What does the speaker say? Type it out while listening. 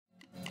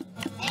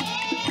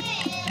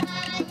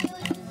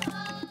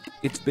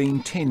It's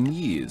been 10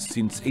 years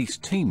since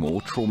East Timor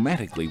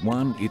traumatically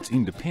won its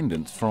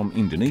independence from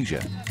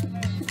Indonesia.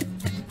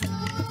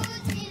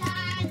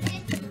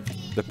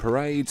 The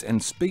parades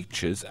and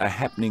speeches are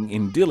happening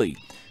in Dili,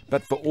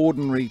 but for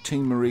ordinary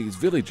Timorese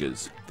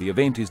villagers, the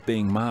event is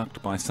being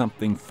marked by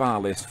something far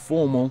less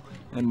formal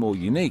and more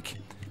unique.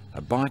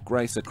 A bike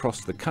race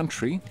across the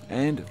country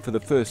and, for the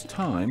first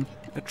time,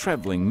 a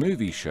travelling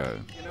movie show.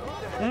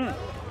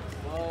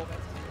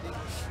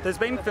 There's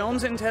been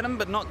films in Tetum,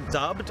 but not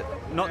dubbed.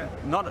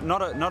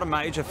 Not a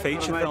major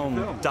feature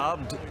film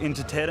dubbed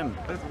into Tetum.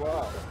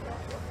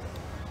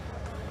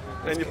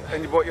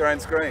 And you bought your own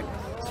screen?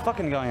 It's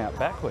fucking going out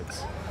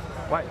backwards.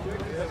 Wait.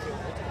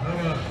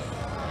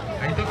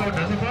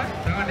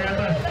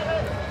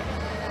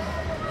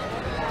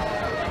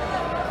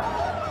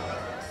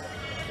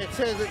 It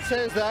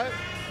says though.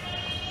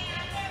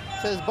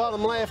 It says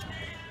bottom left.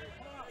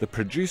 The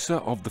producer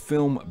of the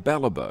film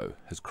Balibo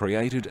has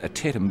created a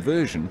Tetum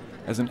version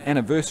as an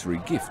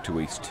anniversary gift to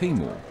East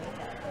Timor.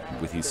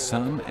 With his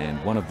son and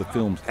one of the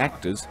film's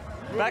actors,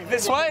 Back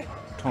this way?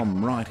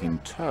 Tom Wright in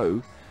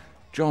tow,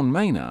 John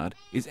Maynard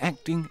is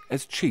acting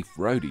as chief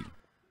roadie.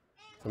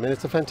 I mean,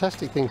 it's a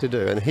fantastic thing to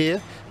do, and here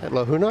at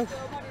Lahuna,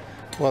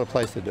 what a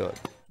place to do it.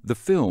 The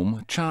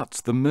film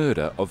charts the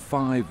murder of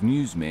 5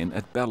 newsmen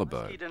at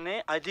Balibo.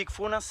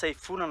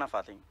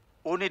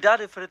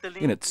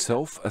 In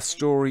itself, a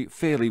story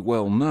fairly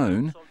well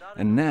known,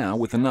 and now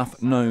with enough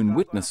known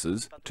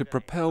witnesses to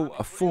propel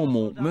a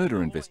formal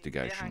murder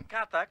investigation.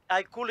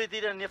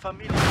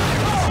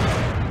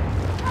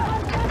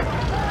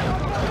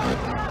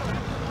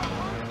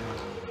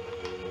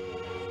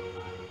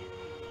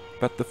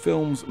 But the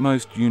film's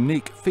most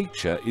unique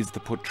feature is the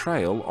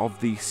portrayal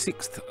of the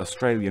 6th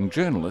Australian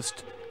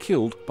journalist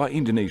killed by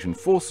Indonesian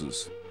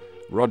forces,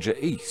 Roger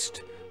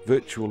East,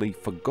 virtually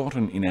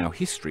forgotten in our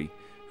history,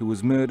 who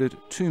was murdered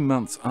 2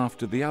 months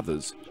after the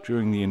others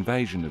during the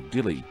invasion of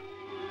Dili.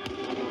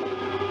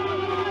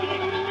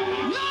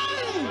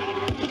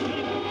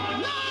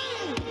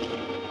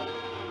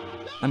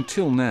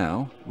 Until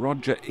now,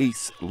 Roger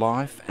East's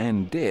life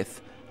and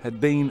death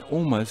had been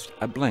almost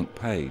a blank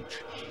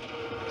page.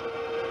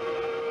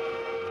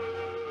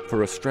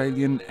 For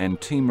Australian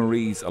and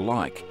Timorese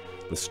alike,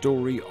 the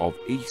story of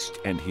East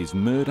and his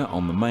murder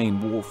on the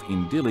main wharf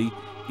in Dili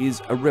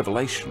is a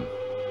revelation.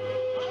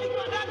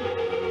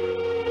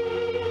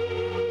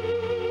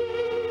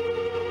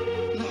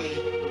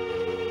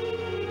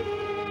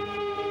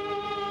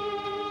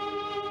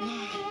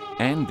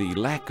 And the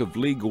lack of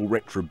legal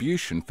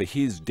retribution for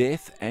his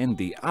death and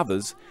the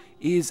others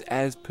is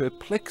as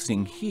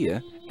perplexing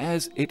here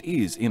as it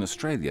is in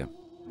Australia.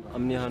 A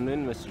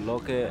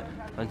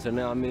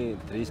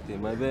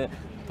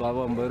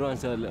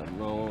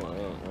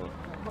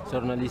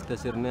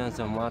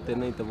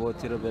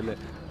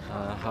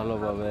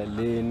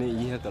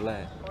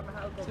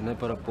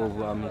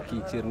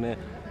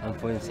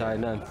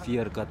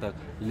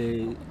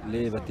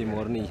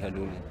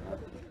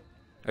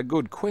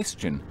good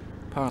question,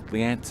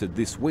 partly answered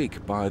this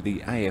week by the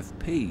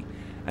AFP,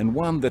 and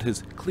one that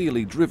has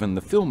clearly driven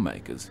the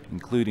filmmakers,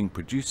 including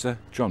producer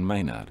John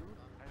Maynard.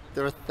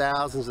 There are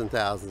thousands and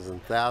thousands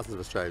and thousands of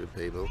Australian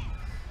people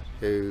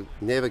who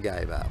never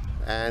gave up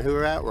and who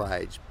are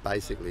outraged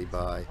basically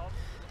by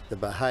the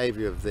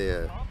behaviour of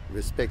their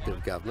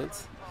respective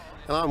governments,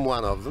 and I'm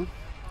one of them.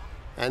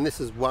 And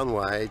this is one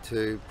way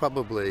to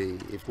probably,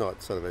 if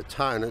not sort of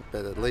atone it,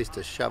 but at least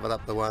to shove it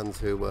up the ones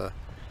who were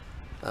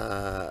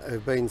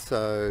who've been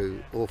so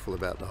awful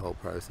about the whole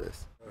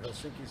process.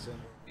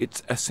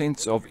 It's a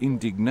sense of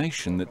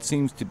indignation that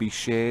seems to be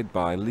shared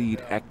by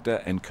lead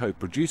actor and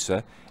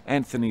co-producer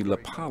Anthony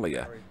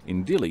LaPaglia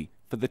in Dili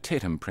for the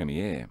Tetum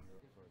premiere.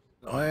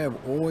 I have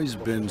always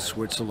been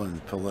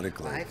Switzerland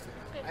politically,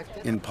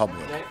 in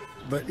public.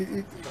 But,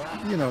 you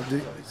know,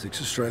 the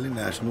 6 Australian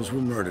nationals were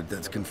murdered,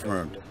 that's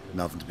confirmed.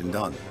 Nothing's been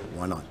done.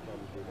 Why not?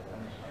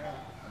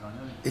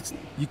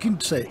 You can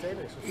say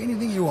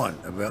anything you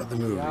want about the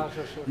movie.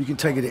 You can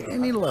take it at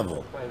any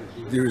level.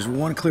 There is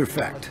one clear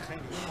fact,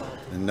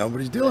 and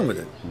nobody's dealing with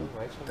it.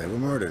 They were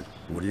murdered.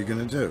 What are you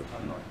going to do?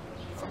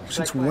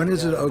 Since when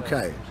is it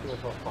okay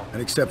and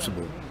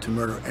acceptable to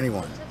murder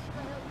anyone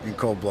in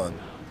cold blood?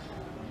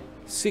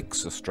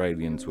 6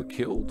 Australians were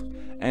killed,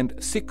 and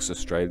 6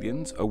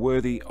 Australians are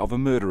worthy of a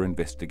murder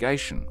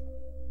investigation.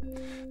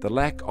 The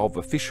lack of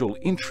official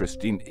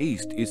interest in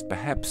East is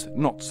perhaps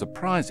not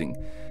surprising,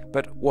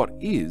 but what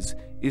is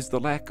the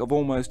lack of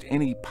almost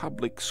any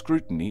public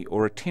scrutiny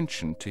or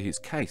attention to his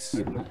case.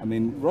 I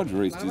mean,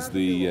 Roger East is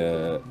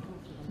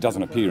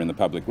doesn't appear in the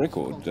public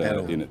record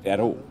at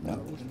all.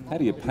 No. How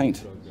do you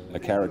paint a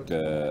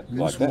character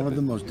like that? It's one of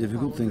the most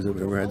difficult things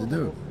I've ever had to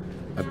do.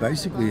 I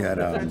basically had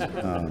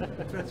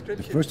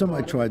the first time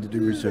I tried to do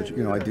research,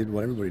 you know, I did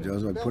what everybody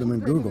does, I put them in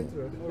Google.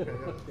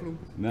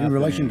 In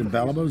relation to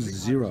Balibo,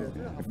 0.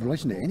 In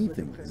relation to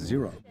anything,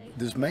 0.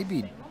 There's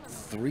maybe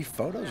 3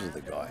 photos of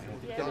the guy.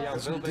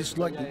 There's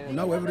like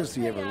no evidence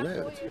he ever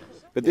lived.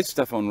 But this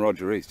stuff on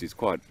Roger East is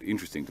quite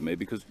interesting to me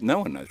because no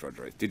one knows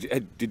Roger East.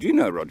 Did you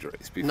know Roger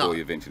East before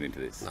you ventured into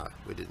this? No,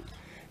 we didn't.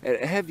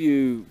 Have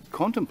you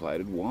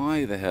contemplated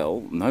why the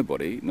hell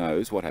nobody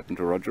knows what happened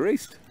to Roger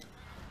East?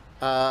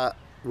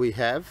 We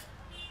have,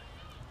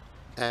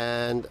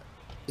 and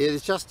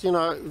it's just, you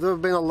know, there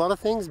have been a lot of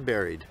things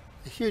buried.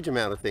 A huge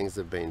amount of things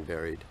have been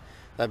buried.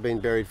 They've been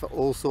buried for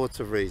all sorts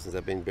of reasons.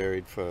 They've been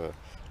buried for,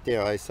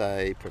 dare I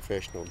say,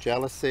 professional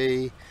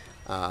jealousy,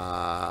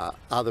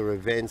 other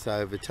events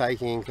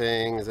overtaking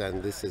things,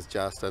 and this is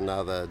just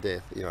another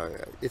death. You know,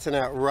 it's an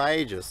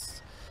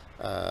outrageous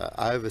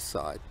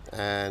oversight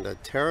and a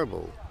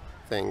terrible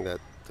thing that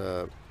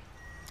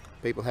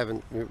people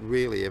haven't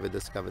really ever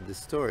discovered this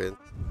story.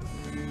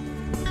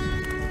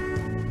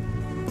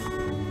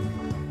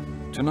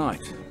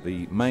 Tonight,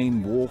 the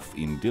main wharf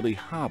in Dili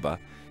Harbour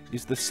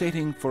is the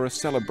setting for a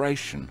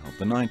celebration of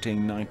the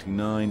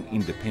 1999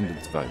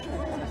 independence vote.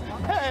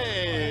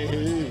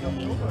 Hey!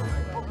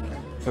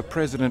 For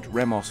President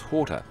Ramos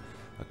Horta,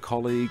 a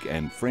colleague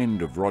and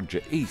friend of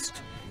Roger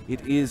East,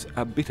 it is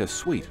a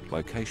bittersweet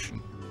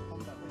location.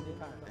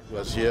 It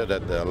was here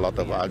that a lot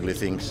of ugly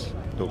things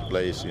took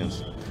place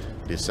since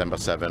December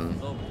 7,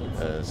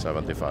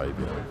 75.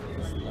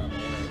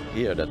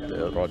 Here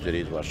that Roger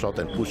East was shot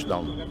and pushed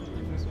down.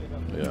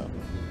 Yeah.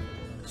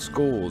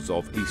 Scores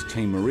of East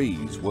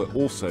Timorese were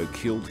also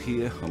killed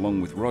here, along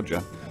with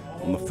Roger,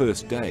 on the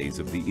first days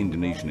of the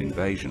Indonesian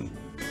invasion.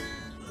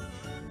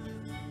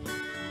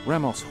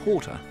 Ramos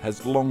Horta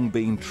has long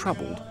been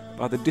troubled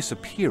by the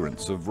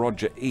disappearance of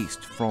Roger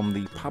East from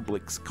the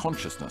public's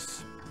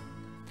consciousness.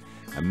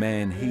 A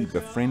man he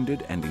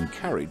befriended and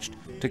encouraged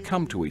to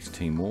come to East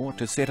Timor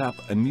to set up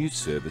a news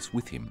service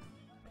with him.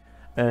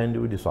 And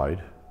we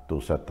decided to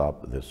set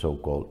up the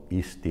so-called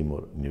East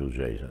Timor news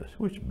agency,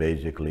 which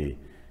basically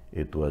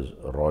it was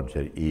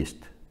Roger East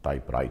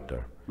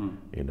typewriter.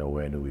 You know,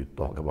 when we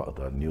talk about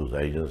a news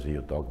agency,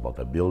 you talk about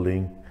a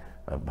building,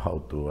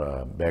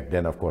 back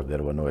then, of course,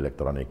 there were no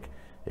electronic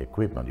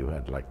equipment. You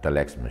had like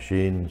telex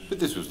machines. But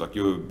this was like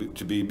you were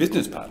to be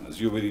business partners.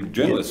 You were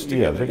journalists yes,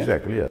 together. Yes,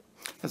 exactly. Yeah.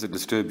 Has it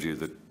disturbed you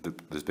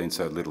that there's been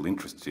so little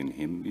interest in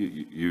him?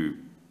 You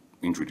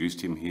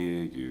introduced him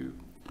here.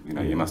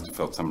 You must have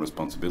felt some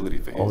responsibility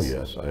for his. Oh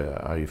yes,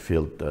 I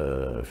felt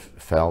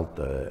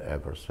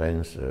ever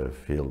since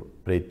feel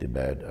pretty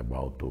bad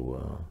about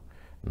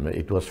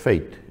it was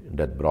fate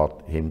that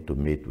brought him to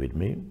meet with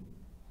me.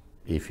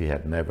 If he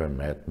had never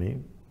met me,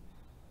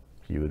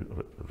 he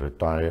would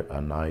retire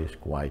a nice,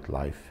 quiet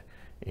life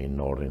in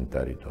Northern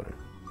Territory.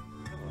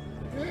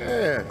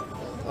 Yeah,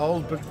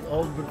 old but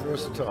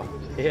versatile.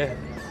 Yeah.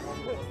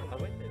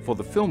 For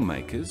the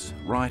filmmakers,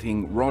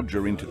 writing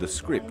Roger into the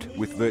script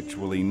with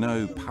virtually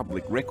no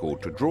public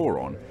record to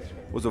draw on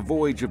was a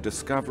voyage of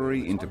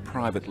discovery into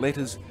private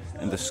letters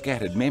and the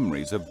scattered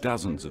memories of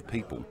dozens of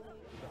people.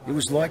 It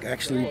was like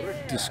actually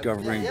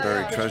discovering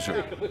buried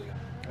treasure.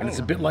 And it's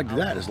a bit like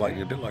that. It's like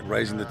a bit like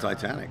raising the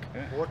Titanic.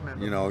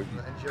 You know, you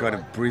try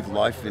to breathe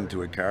life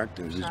into a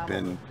character who's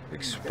been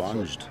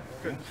expunged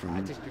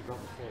from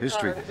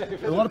history.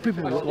 A lot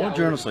of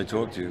journalists I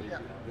talk to,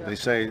 they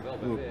say,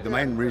 look, the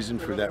main reason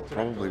for that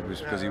probably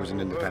was because he was an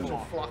independent.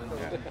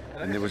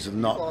 And there was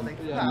not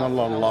a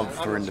lot of love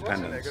for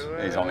independence.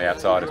 He's on the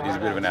outside. He's a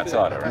bit of an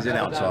outsider, right? He's an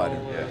outsider.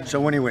 Yeah.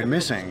 So when he went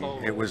missing,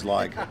 it was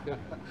like...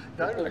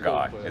 A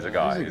guy. He's a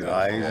guy. He's a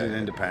guy. He's an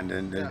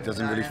independent. It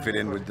doesn't really fit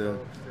in with the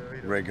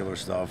regular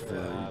stuff.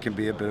 It can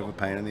be a bit of a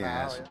pain in the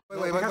ass.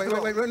 Wait,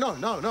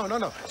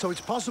 no. So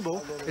it's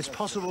possible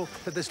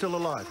that they're still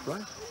alive,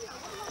 right?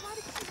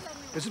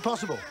 Is it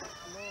possible?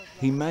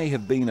 He may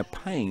have been a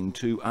pain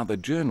to other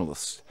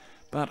journalists,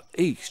 but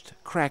East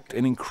cracked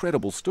an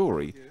incredible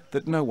story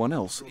that no one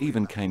else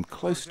even came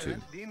close to.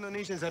 The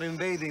Indonesians are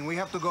invading. We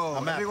have to go.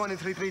 Everyone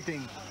is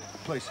retreating.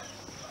 Please,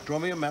 draw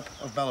me a map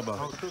of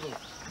Balibo.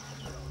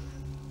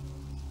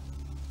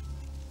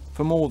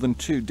 For more than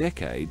 2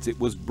 decades, it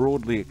was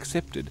broadly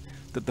accepted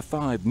that the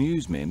 5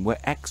 newsmen were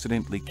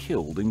accidentally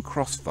killed in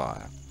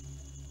crossfire.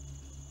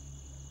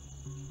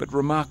 But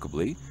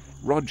remarkably,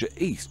 Roger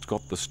East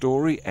got the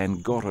story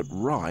and got it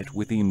right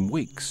within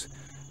weeks,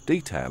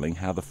 detailing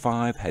how the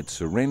 5 had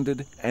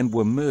surrendered and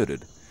were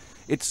murdered.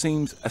 It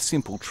seems a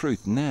simple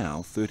truth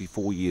now,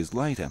 34 years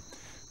later,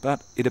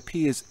 but it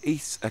appears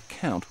East's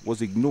account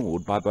was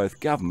ignored by both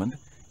government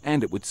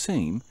and, it would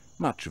seem,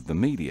 much of the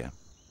media.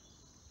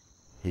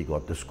 He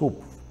got the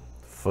scoop.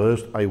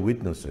 First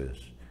eyewitnesses.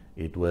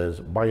 It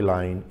was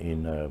byline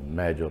in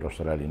major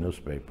Australian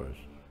newspapers.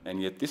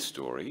 And yet this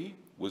story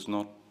was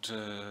not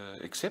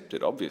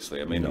accepted,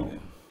 obviously. I mean, no.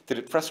 Did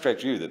it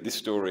frustrate you that this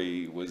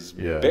story was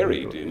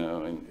buried, you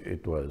know?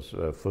 It was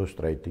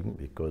frustrating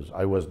because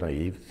I was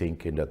naive,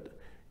 thinking that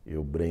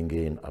you bring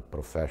in a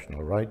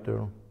professional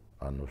writer,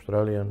 an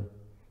Australian,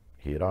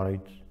 he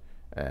writes,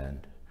 and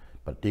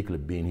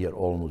particularly being here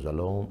almost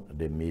alone,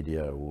 the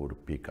media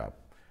would pick up.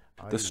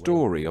 The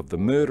story of the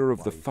murder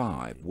of the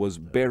 5 was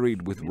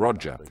buried with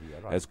Roger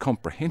as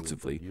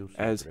comprehensively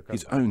as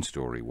his own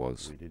story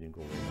was.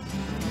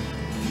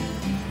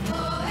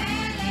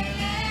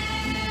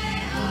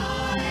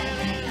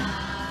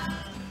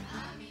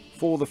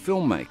 For the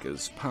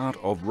filmmakers, part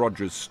of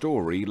Roger's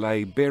story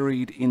lay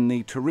buried in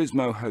the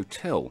Turismo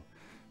Hotel,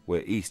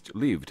 where East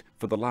lived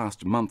for the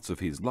last months of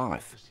his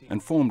life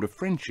and formed a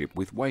friendship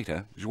with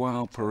waiter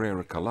João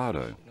Pereira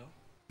Calado.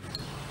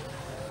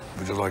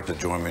 Would you like to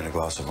join me in a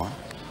glass of wine?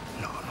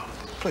 No.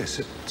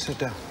 Please, sit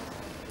down.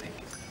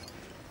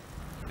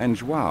 And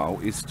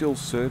João is still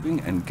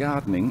serving and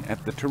gardening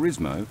at the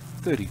Turismo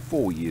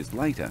 34 years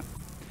later,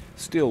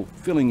 still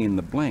filling in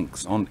the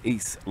blanks on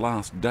East's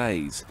last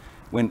days,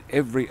 when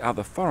every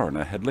other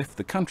foreigner had left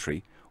the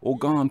country or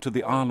gone to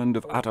the island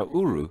of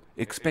Atauru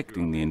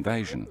expecting the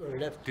invasion.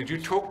 Did you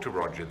talk to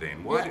Roger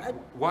then?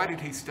 Why did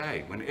he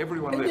stay when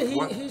everyone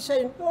left? He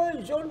said, "Oh,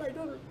 John, I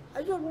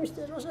don't,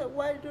 Mr. Rosa,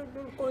 why don't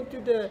you go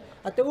to the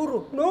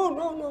Atauru?"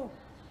 No.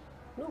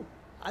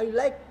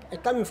 I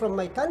coming from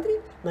my country,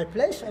 my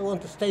place. I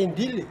want to stay in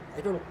Dili.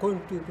 I don't go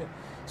to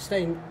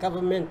stay in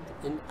government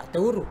in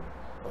Atauru.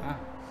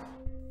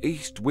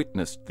 East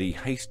witnessed the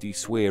hasty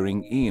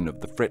swearing in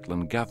of the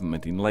Fretland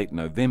government in late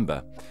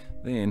November.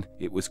 Then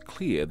it was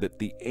clear that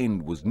the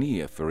end was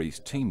near for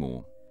East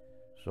Timor.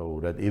 So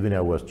that evening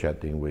I was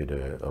chatting with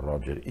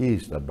Roger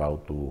East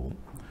about to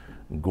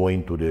go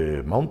into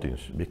the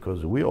mountains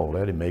because we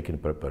already making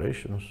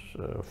preparations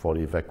for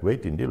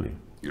evacuating Dili.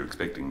 You're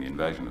expecting the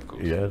invasion, of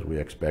course. Yes, we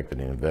expect an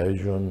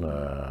invasion.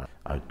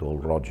 I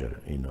told Roger,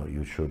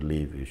 you should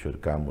leave, you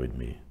should come with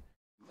me.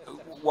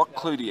 What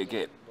clue do you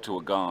get to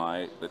a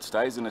guy that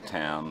stays in a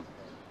town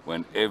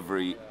when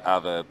every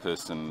other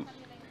person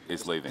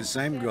is leaving? The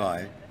same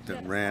guy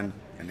that ran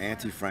an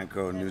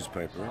anti-Franco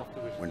newspaper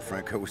when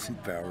Franco was in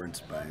power in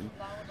Spain,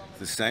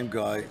 the same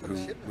guy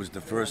who was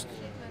the first,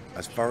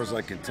 as far as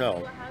I can tell,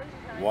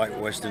 white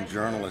Western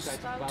journalist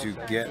to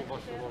get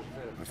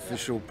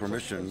official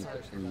permission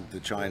from the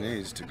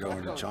Chinese to go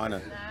into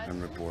China and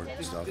report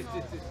stuff.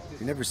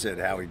 He never said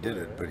how he did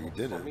it, but he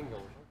did it.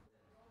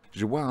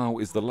 João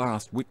is the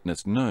last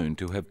witness known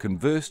to have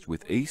conversed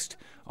with East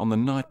on the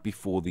night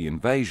before the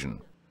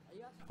invasion.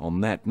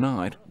 On that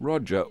night,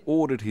 Roger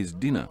ordered his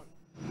dinner.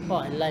 Oh,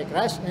 I like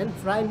rice and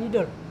fried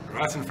noodle.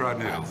 Rice and fried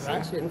noodles.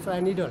 Rice and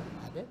fried noodle.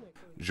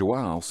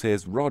 João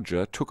says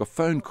Roger took a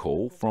phone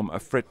call from a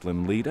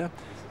Fretland leader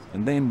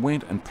and then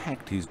went and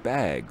packed his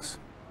bags.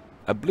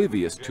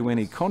 Oblivious to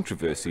any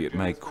controversy it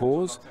may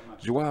cause,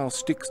 João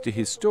sticks to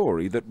his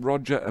story that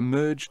Roger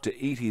emerged to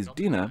eat his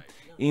dinner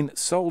in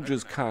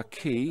soldier's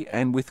khaki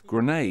and with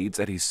grenades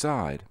at his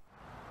side.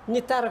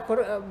 Nitara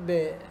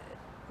be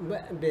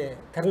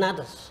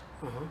Carnadas.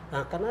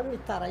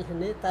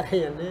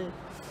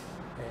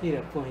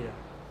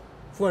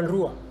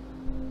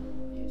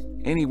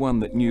 Anyone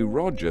that knew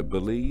Roger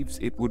believes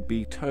it would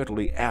be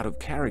totally out of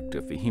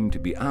character for him to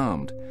be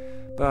armed,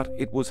 but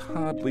it was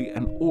hardly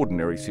an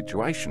ordinary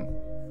situation.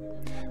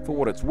 For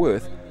what it's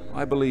worth,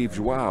 I believe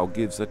João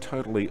gives a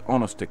totally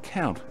honest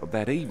account of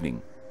that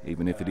evening,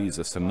 even if it is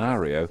a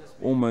scenario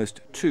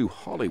almost too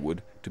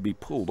Hollywood to be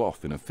pulled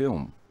off in a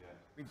film.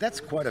 That's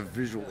quite a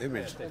visual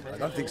image. I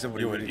don't think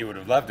somebody you would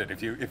have loved it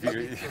if you.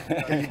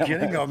 Are you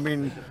kidding? I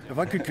mean, if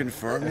I could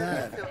confirm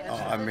that,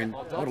 I mean,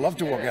 I would love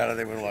to walk out of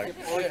there with like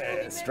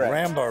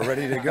Rambo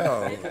ready to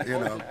go.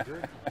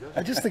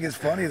 I just think it's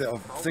funny that I'm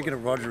thinking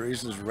of Roger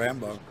East's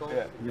Rambo,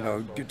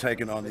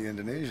 taking on the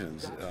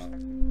Indonesians.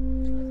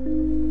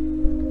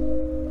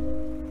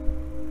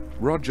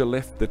 Roger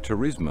left the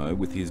Turismo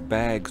with his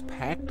bags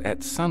packed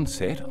at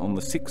sunset on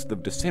the 6th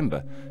of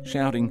December,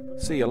 shouting,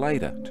 "See you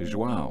later," to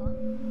João.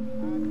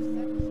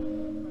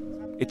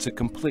 It's a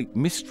complete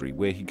mystery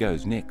where he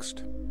goes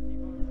next.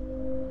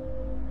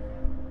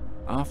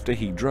 After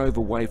he drove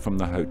away from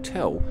the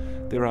hotel,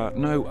 there are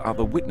no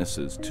other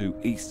witnesses to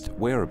East's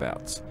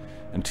whereabouts,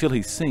 until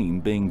he's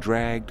seen being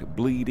dragged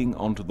bleeding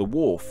onto the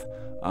wharf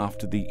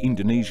after the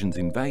Indonesians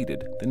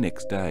invaded the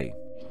next day.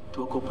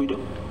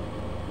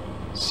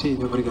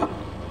 Sim, obrigado.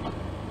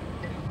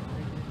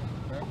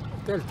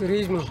 Hotel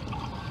Turismo.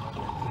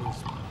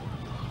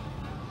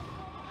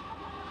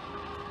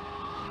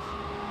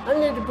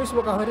 Ano depois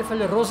makahari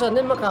fale Rosa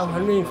nem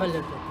makahari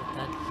fale.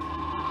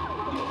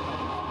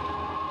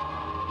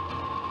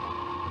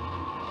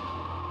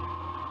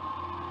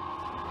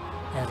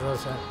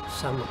 Rosa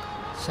sama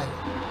saya.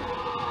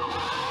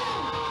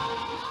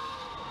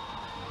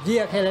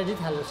 Dia kaya di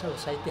halos sama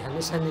saya ti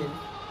hanesanin.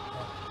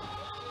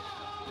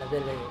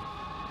 Labele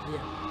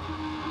dia.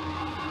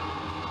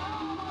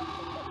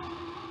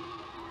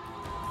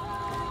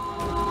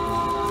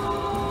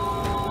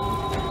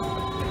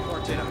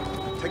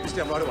 Take this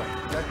down right away,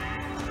 okay?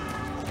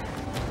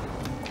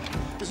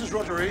 This is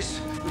Roger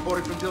East,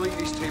 reporting from Dili,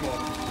 East Timor.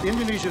 The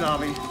Indonesian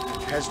army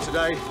has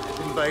today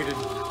invaded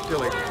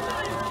Dili.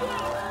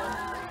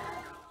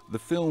 The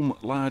film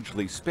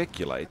largely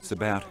speculates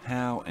about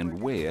how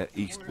and where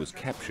East was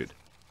captured.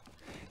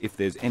 If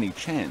there's any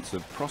chance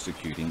of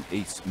prosecuting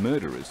East's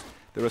murderers,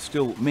 there are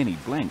still many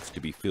blanks to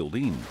be filled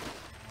in.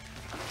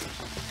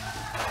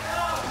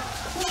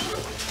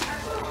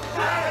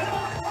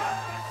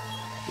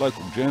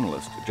 Local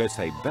journalist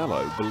Jose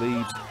Bello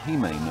believes he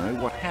may know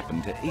what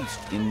happened to East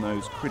in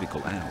those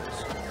critical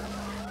hours.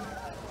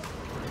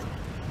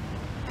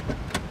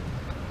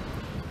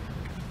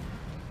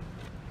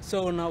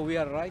 So now we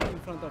are right in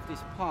front of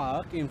this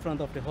park, in front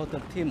of the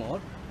Hotel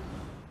Timor.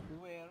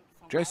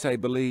 Jose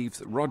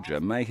believes Roger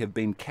may have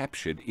been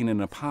captured in an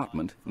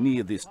apartment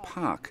near this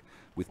park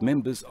with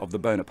members of the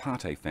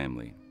Bonaparte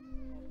family.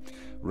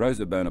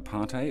 Rosa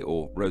Bonaparte,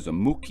 or Rosa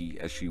Muki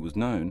as she was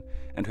known,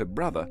 and her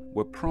brother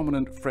were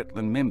prominent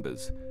Fretlin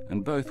members,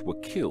 and both were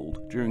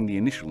killed during the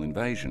initial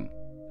invasion.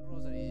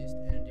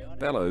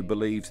 Bello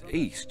believes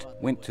East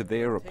went to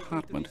their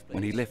apartment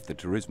when he left the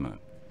Turismo.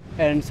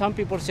 And some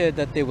people said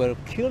that they were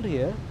killed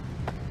here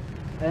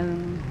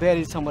and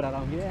buried somewhere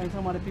around here, and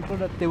some other people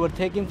that they were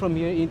taken from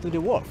here into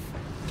the wharf.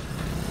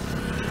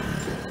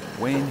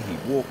 When he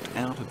walked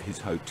out of his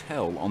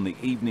hotel on the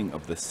evening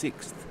of the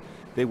 6th,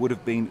 there would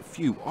have been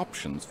few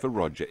options for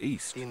Roger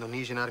East. The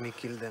Indonesian army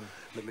killed them.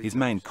 His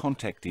main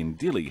contact in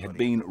Dili had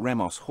been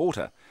Ramos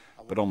Horta,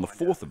 but on the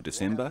 4th of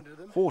December,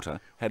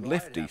 Horta had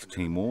left East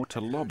Timor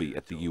to lobby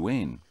at the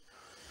UN.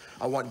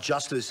 I want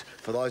justice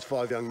for those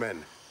 5 young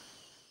men.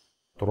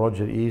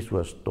 Roger East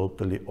was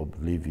totally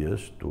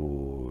oblivious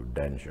to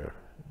danger.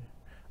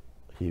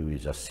 He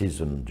is a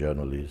seasoned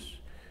journalist.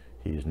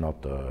 He is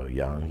not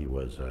young. He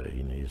was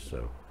in his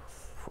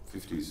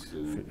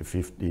 50s.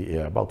 50,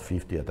 yeah, about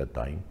 50 at that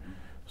time.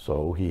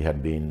 So he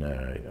had been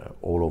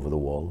all over the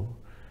world,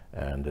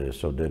 and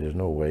so there is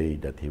no way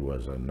that he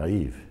was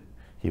naive.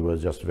 He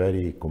was just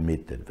very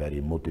committed,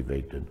 very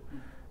motivated,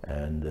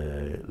 and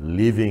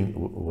leaving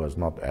was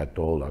not at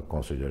all a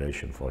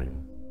consideration for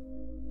him.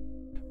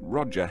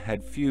 Roger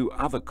had few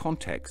other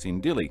contacts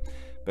in Dili,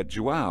 but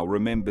Joao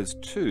remembers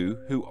 2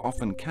 who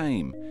often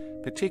came,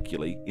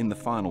 particularly in the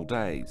final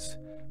days,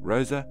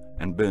 Rosa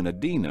and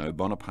Bernardino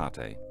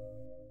Bonaparte.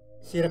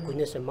 Sira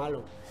conhece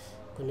malo,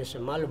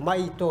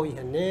 mai to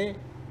ihane.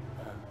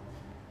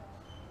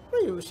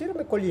 Mai sira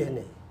me koli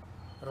ihane.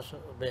 Rosa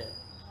be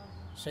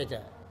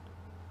seja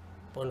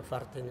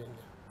Bonaparte ne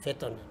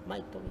feton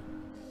mai to.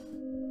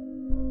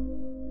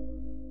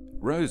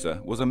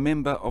 Rosa was a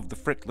member of the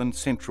Fretlin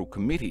Central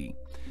Committee,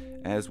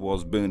 as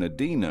was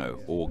Bernardino,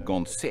 or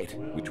Gonset,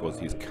 which was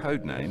his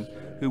code name,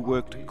 who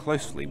worked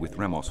closely with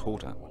Ramos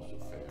Horta.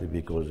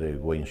 Because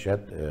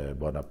Gonset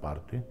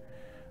Bonaparte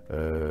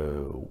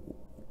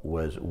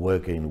was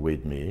working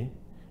with me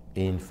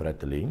in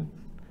Fretlin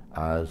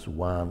as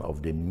one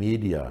of the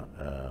media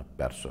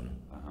person.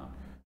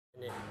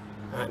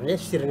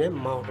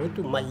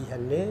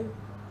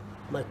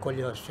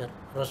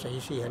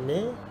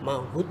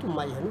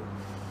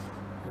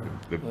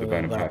 The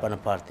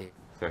Bonaparte.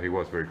 So he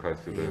was very close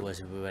to the... He was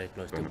very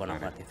close to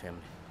Bonaparte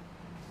family.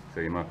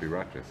 So you might be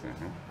right, Jesse,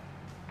 huh?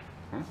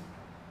 Huh?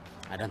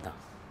 I don't know.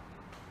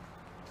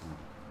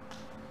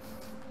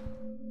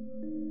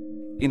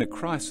 In a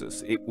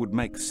crisis, it would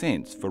make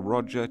sense for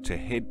Roger to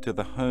head to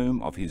the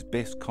home of his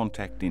best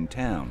contact in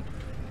town,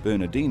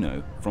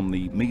 Bernardino from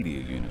the media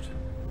unit.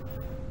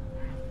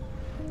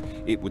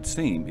 It would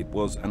seem it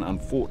was an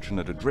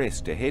unfortunate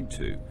address to head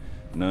to,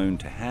 known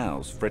to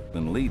house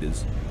Fretlin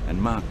leaders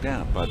and marked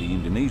out by the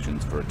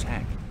Indonesians for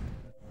attack.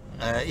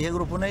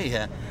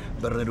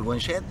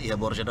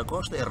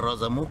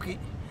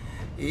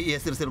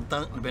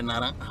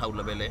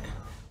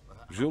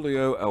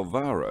 Julio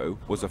Alvaro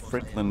was a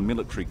Fretlin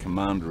military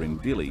commander in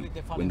Dili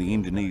when the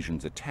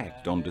Indonesians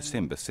attacked on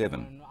December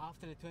 7.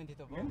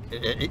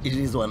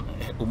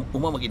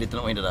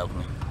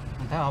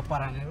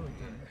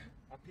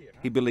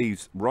 He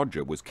believes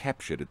Roger was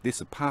captured at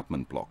this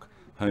apartment block,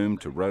 home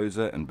to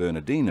Rosa and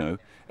Bernardino,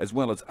 as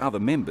well as other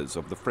members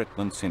of the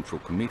Fretlin Central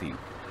Committee.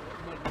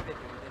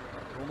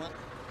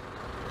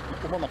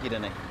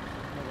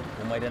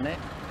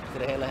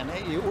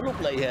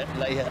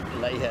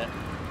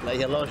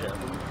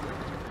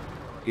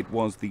 It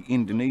was the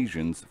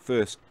Indonesians'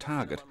 first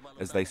target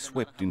as they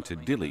swept into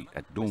Dili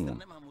at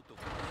dawn.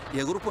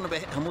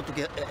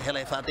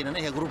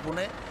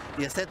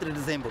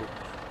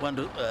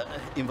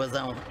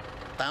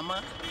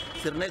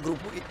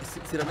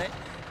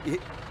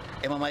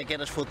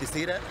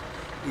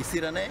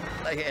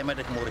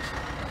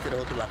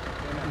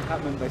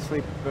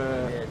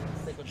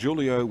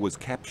 Julio was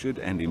captured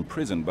and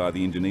imprisoned by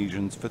the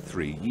Indonesians for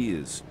 3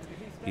 years.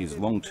 His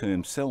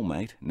long-term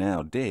cellmate,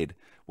 now dead,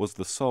 was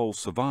the sole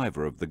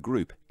survivor of the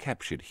group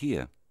captured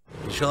here.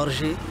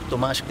 Jorge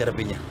Tomás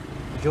Carapinha.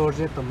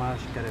 Jorge Tomás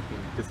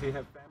Carapinha. Does he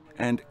have family?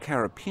 And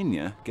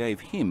Carapinha gave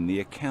him the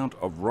account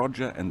of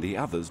Roger and the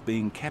others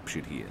being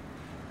captured here,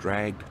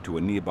 dragged to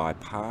a nearby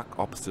park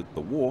opposite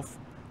the wharf,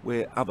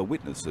 where other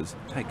witnesses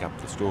take up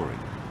the story.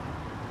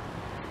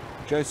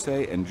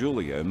 Jose and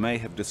Julio may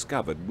have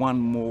discovered one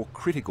more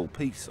critical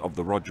piece of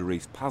the Roger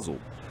East puzzle,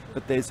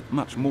 but there's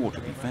much more to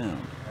be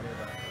found.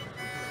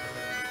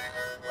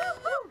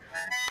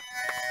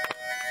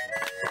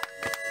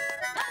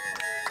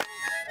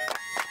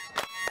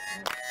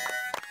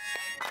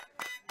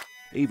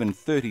 Even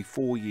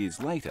 34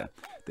 years later,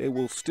 there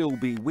will still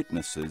be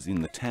witnesses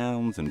in the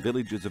towns and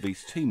villages of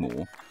East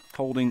Timor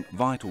holding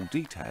vital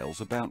details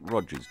about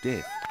Roger's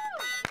death.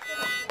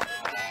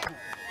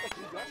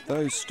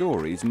 Those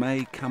stories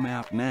may come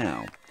out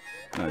now,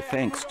 No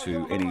thanks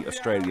to any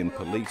Australian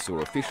police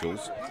or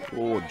officials,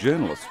 or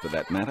journalists for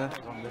that matter.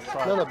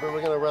 No, but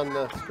we're going to run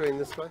the screen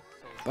this way.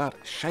 But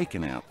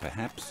shaken out,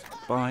 perhaps,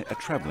 by a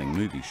travelling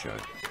movie show.